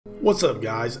What's up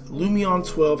guys, Lumion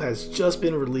 12 has just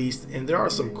been released and there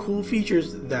are some cool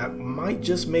features that might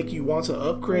just make you want to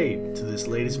upgrade to this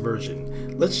latest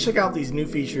version. Let's check out these new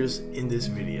features in this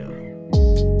video.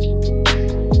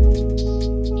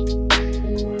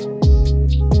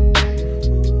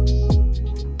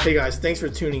 Hey guys, thanks for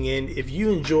tuning in. If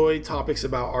you enjoy topics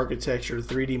about architecture,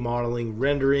 3D modeling,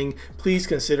 rendering, please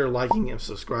consider liking and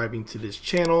subscribing to this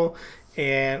channel.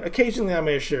 And occasionally I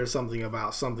may share something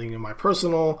about something in my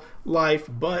personal life,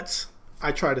 but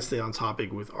I try to stay on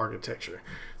topic with architecture.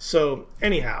 So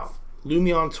anyhow,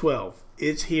 Lumion 12,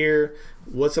 it's here.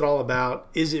 What's it all about?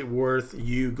 Is it worth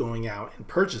you going out and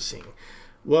purchasing?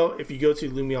 Well, if you go to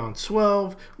Lumion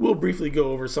 12, we'll briefly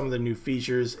go over some of the new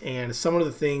features and some of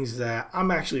the things that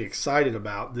I'm actually excited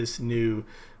about this new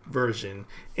version.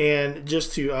 And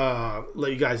just to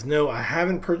let you guys know, I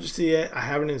haven't purchased it yet, I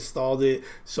haven't installed it,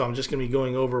 so I'm just going to be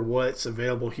going over what's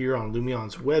available here on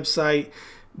Lumion's website.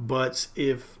 But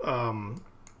if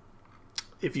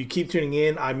you keep tuning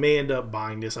in, I may end up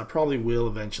buying this. I probably will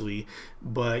eventually,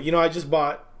 but you know, I just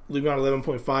bought Lumion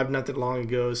 11.5 not that long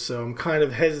ago, so I'm kind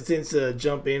of hesitant to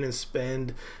jump in and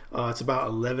spend it's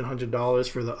about $1,100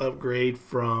 for the upgrade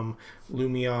from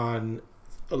Lumion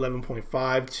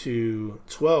 11.5 to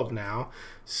 12 now.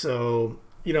 So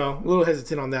you know, a little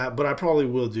hesitant on that, but I probably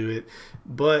will do it.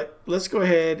 But let's go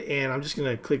ahead and I'm just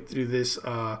gonna click through this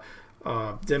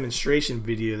demonstration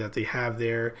video that they have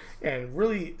there, and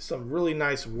really some really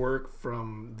nice work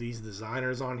from these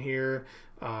designers on here.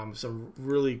 Some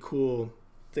really cool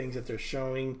things that they're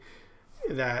showing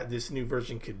that this new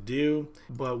version could do.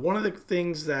 But one of the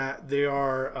things that they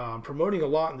are promoting a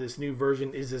lot in this new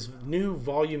version is this new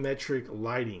volumetric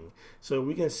lighting. So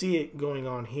we can see it going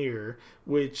on here,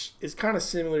 which is kind of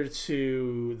similar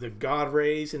to the God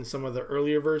rays in some of the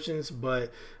earlier versions,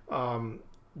 but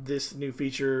this new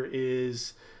feature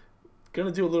is going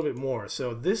to do a little bit more.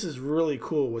 So this is really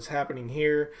cool what's happening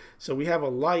here. So we have a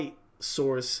light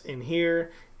source in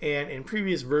here, and in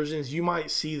previous versions you might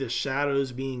see the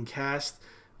shadows being cast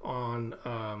on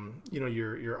you know,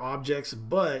 your objects,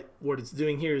 but what it's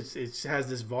doing here is it has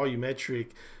this volumetric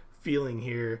feeling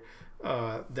here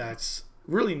that's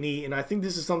really neat. And I think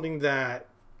this is something that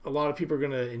a lot of people are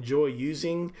going to enjoy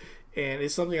using, and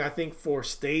it's something I think for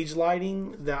stage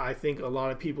lighting that I think a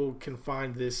lot of people can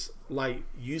find this light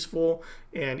useful,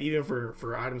 and even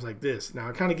for items like this. Now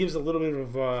it kind of gives a little bit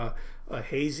of a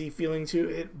hazy feeling to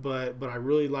it, but I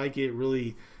really like it. It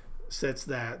really sets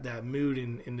that mood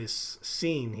in this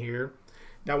scene here.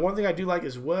 Now one thing I do like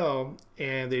as well,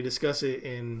 and they discuss it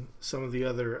in some of the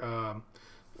other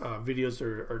videos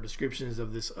or descriptions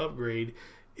of this upgrade,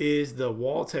 is the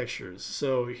wall textures.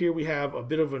 So here we have a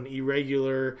bit of an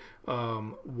irregular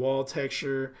wall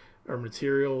texture or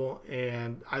material,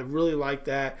 and I really like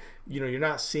that. You know, you're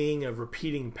not seeing a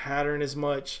repeating pattern as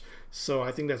much, so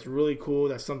I think that's really cool.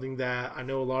 That's something that I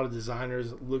know a lot of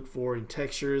designers look for in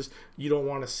textures. You don't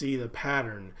want to see the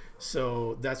pattern,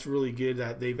 so that's really good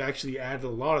that they've actually added a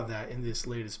lot of that in this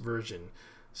latest version.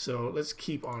 So let's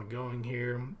keep on going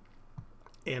here,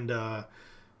 and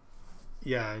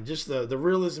yeah, just the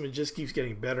realism, it just keeps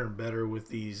getting better and better with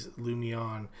these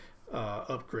Lumion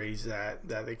upgrades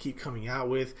that they keep coming out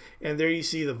with. And there you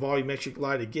see the volumetric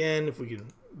light again. If we can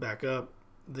back up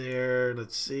there,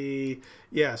 let's see.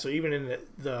 Yeah, so even in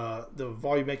the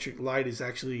volumetric light is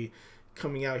actually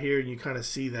coming out here, and you kind of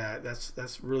see that.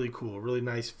 That's really cool, really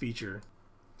nice feature.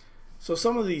 So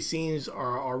some of these scenes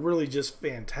are really just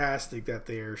fantastic that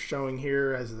they're showing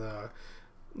here as the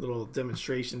little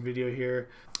demonstration video here.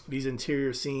 These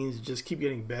interior scenes just keep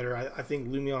getting better. I think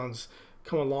Lumion's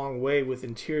come a long way with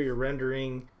interior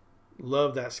rendering.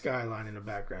 Love that skyline in the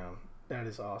background. That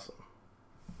is awesome.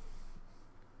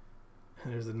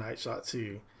 And there's the night shot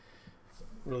too.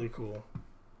 Really cool.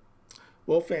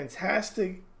 Well,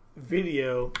 fantastic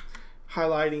video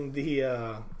highlighting the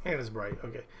and it's bright.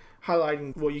 Okay,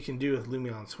 highlighting what you can do with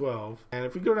Lumion 12. And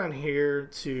if we go down here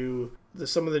to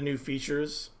some of the new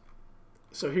features.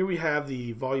 So here we have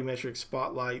the volumetric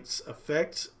spotlights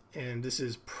effect, and this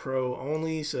is Pro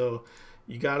only. So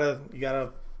you gotta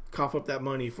cough up that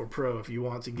money for Pro if you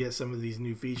want to get some of these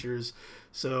new features.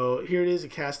 So here it is.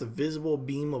 It casts a visible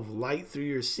beam of light through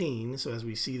your scene. So as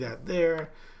we see that there,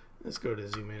 let's go to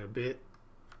zoom in a bit.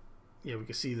 Yeah, we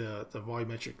can see the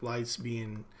volumetric lights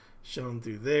being shown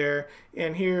through there.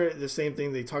 And here the same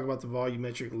thing. They talk about the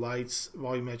volumetric lights,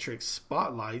 volumetric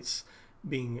spotlights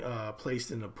being placed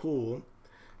in the pool.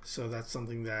 So that's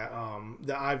something that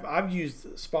I've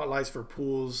used spotlights for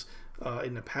pools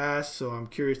in the past, so I'm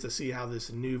curious to see how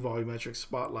this new volumetric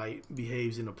spotlight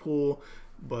behaves in a pool.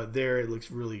 But there it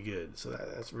looks really good, so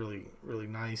that's really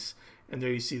nice. And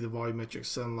there you see the volumetric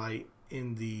sunlight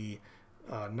in the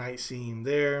night scene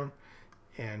there,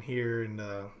 and here in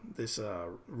this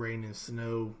rain and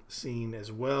snow scene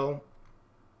as well.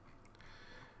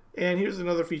 And here's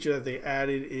another feature that they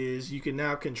added is you can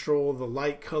now control the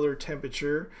light, color,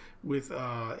 temperature with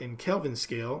in Kelvin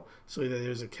scale. So that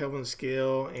there's a Kelvin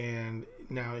scale, and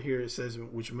now here it says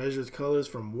which measures colors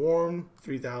from warm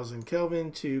 3000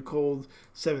 Kelvin to cold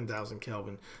 7000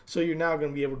 Kelvin. So you're now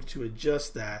going to be able to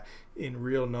adjust that in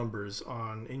real numbers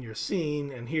in your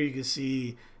scene, and here you can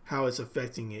see how it's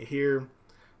affecting it here.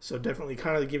 So definitely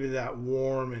kind of give you that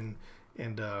warm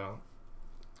and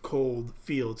cold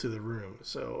feel to the room.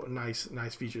 So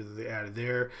nice feature that they added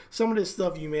there. Some of this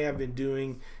stuff you may have been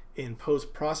doing in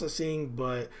post-processing,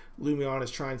 but Lumion is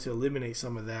trying to eliminate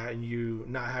some of that, and you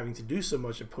not having to do so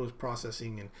much in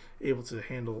post-processing and able to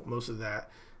handle most of that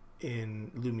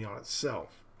in Lumion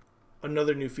itself.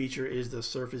 Another new feature is the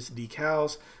surface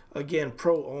decals. Again,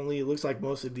 pro only. It looks like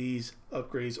most of these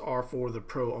upgrades are for the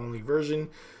pro only version.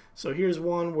 So here's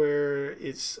one where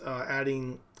it's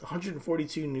adding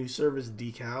 142 new surface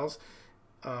decals,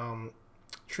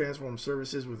 transform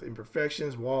surfaces with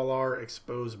imperfections, wall art,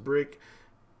 exposed brick,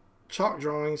 chalk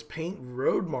drawings, paint,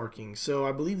 road markings. So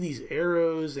I believe these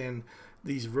arrows and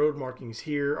these road markings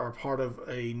here are part of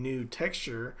a new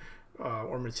texture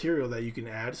or material that you can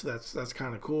add. So that's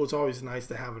kind of cool. It's always nice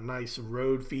to have a nice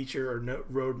road feature or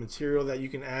road material that you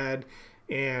can add.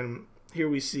 And here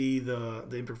we see the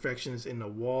imperfections in the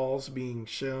walls being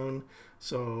shown.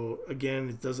 So again,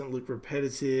 it doesn't look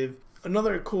repetitive.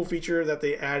 Another cool feature that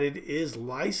they added is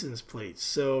license plates.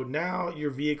 So now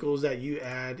your vehicles that you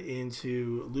add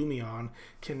into Lumion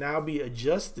can now be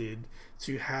adjusted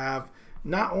to have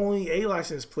not only a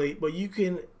license plate, but you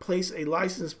can place a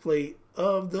license plate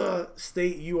of the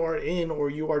state you are in or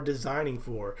you are designing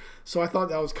for. So I thought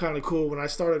that was kind of cool. When I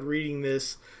started reading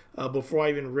this, before I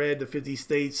even read the 50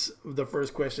 states, the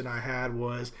first question I had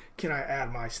was, can I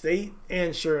add my state?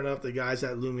 And sure enough, the guys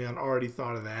at Lumion already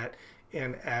thought of that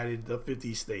and added the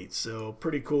 50 states. So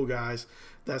pretty cool, guys.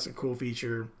 That's a cool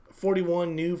feature.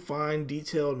 41 new fine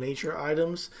detail nature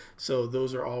items. So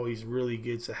those are always really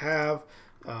good to have.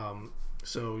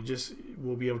 So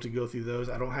we'll be able to go through those.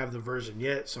 I don't have the version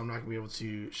yet, so I'm not gonna be able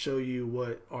to show you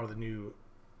what are the new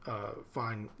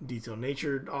fine detail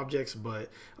natured objects, but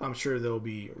I'm sure they'll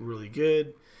be really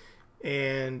good.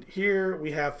 And here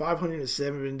we have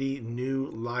 570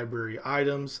 new library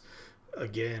items,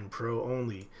 again pro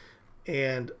only.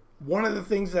 And one of the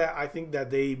things that I think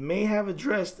that they may have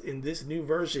addressed in this new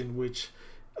version, which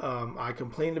I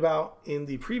complained about in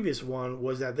the previous one,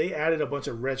 was that they added a bunch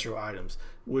of retro items,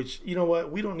 which, you know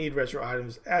what, we don't need retro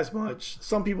items as much.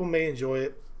 Some people may enjoy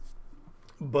it,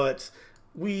 but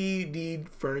we need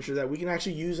furniture that we can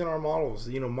actually use in our models.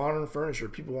 You know, modern furniture.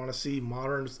 People want to see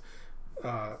modern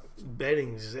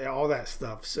beddings, all that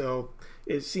stuff. So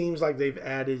it seems like they've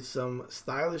added some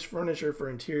stylish furniture for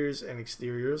interiors and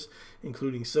exteriors,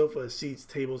 including sofas, seats,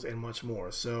 tables, and much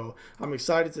more. So I'm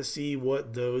excited to see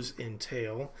what those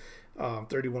entail.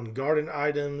 31 garden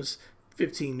items,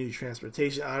 15 new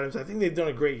transportation items. I think they've done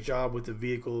a great job with the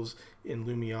vehicles in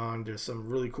Lumion. There's some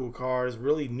really cool cars,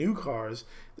 really new cars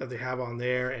that they have on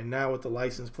there, and now with the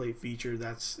license plate feature,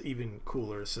 that's even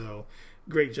cooler. So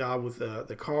great job with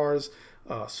the cars.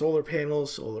 Solar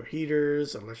panels, solar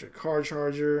heaters, electric car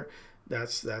charger.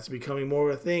 That's becoming more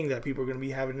of a thing that people are going to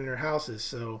be having in their houses.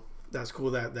 So that's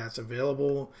cool that that's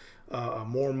available.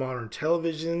 More modern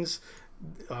televisions.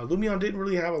 Lumion didn't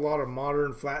really have a lot of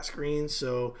modern flat screens,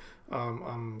 so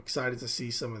I'm excited to see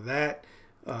some of that.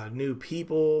 New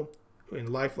people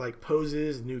in lifelike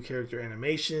poses, new character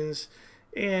animations,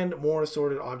 and more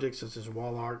assorted objects such as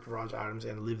wall art, garage items,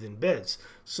 and lived-in beds.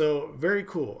 So very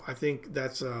cool. I think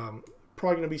that's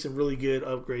probably going to be some really good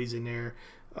upgrades in there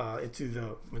into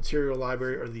the material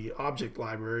library or the object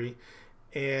library.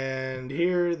 And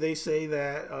here they say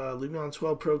that Lumion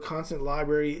 12 Pro content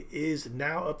library is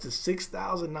now up to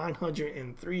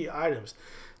 6,903 items.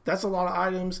 That's a lot of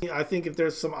items. I think if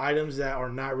there's some items that are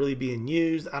not really being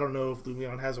used, I don't know if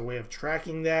Lumion has a way of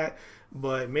tracking that,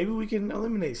 but maybe we can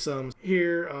eliminate some.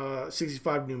 Here,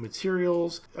 65 new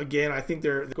materials. Again, I think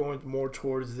they're going more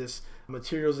towards this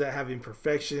materials that have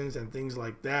imperfections and things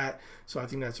like that. So I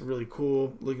think that's really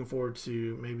cool. Looking forward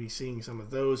to maybe seeing some of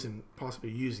those and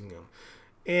possibly using them.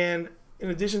 And in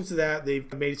addition to that,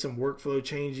 they've made some workflow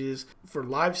changes for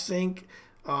live sync.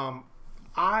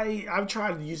 I've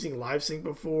tried using live sync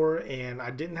before and I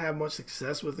didn't have much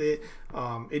success with it.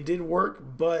 It did work,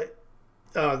 but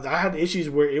I had issues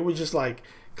where it would just like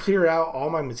clear out all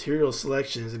my material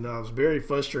selections, and it was very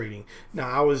frustrating. Now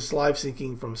I was live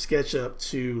syncing from SketchUp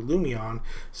to Lumion,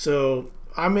 so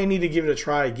I may need to give it a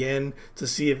try again to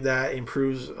see if that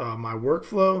improves my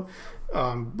workflow.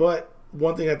 But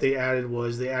one thing that they added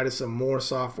was they added some more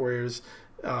softwares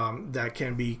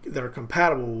that are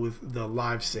compatible with the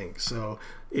live sync. So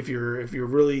if you're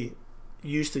really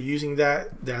used to using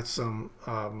that, that's some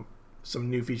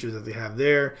new features that they have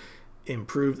there.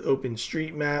 Improved open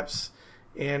street maps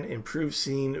and improved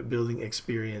scene building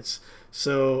experience.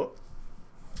 So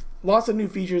lots of new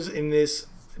features in this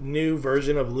new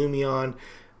version of Lumion.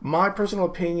 My personal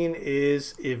opinion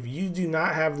is if you do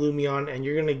not have Lumion and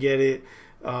you're gonna get it,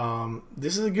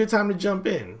 this is a good time to jump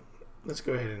in. Let's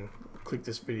go ahead and click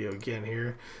this video again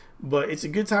here, but it's a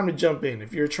good time to jump in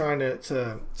if you're trying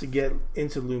to get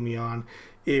into Lumion.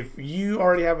 If you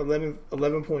already have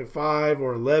 11.5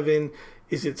 or 11,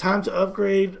 is it time to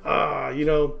upgrade? You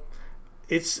know,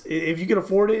 it's, if you can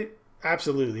afford it,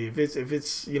 absolutely. If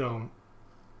it's you know,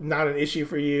 not an issue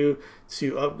for you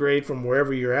to upgrade from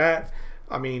wherever you're at,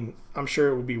 I mean, I'm sure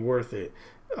it would be worth it.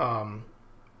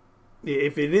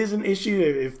 If it is an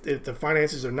issue, if the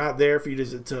finances are not there for you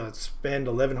to spend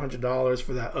 $1,100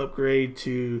 for that upgrade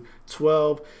to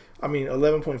 12, I mean,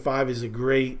 11.5 is a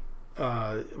great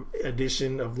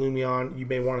edition of Lumion. You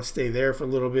may want to stay there for a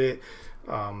little bit,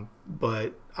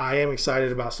 but I am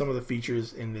excited about some of the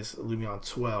features in this Lumion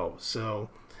 12. So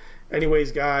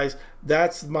anyways, guys,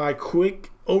 that's my quick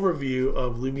overview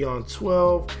of Lumion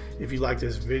 12. If you like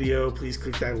this video, please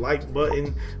click that like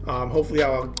button. Hopefully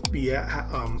I'll be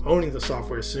owning the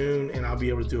software soon, and I'll be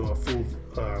able to do a full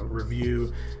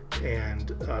review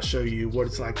and show you what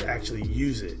it's like to actually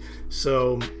use it.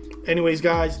 So anyways,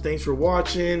 guys, thanks for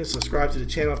watching. Subscribe to the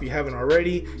channel if you haven't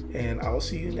already, and I will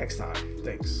see you next time.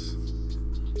 Thanks.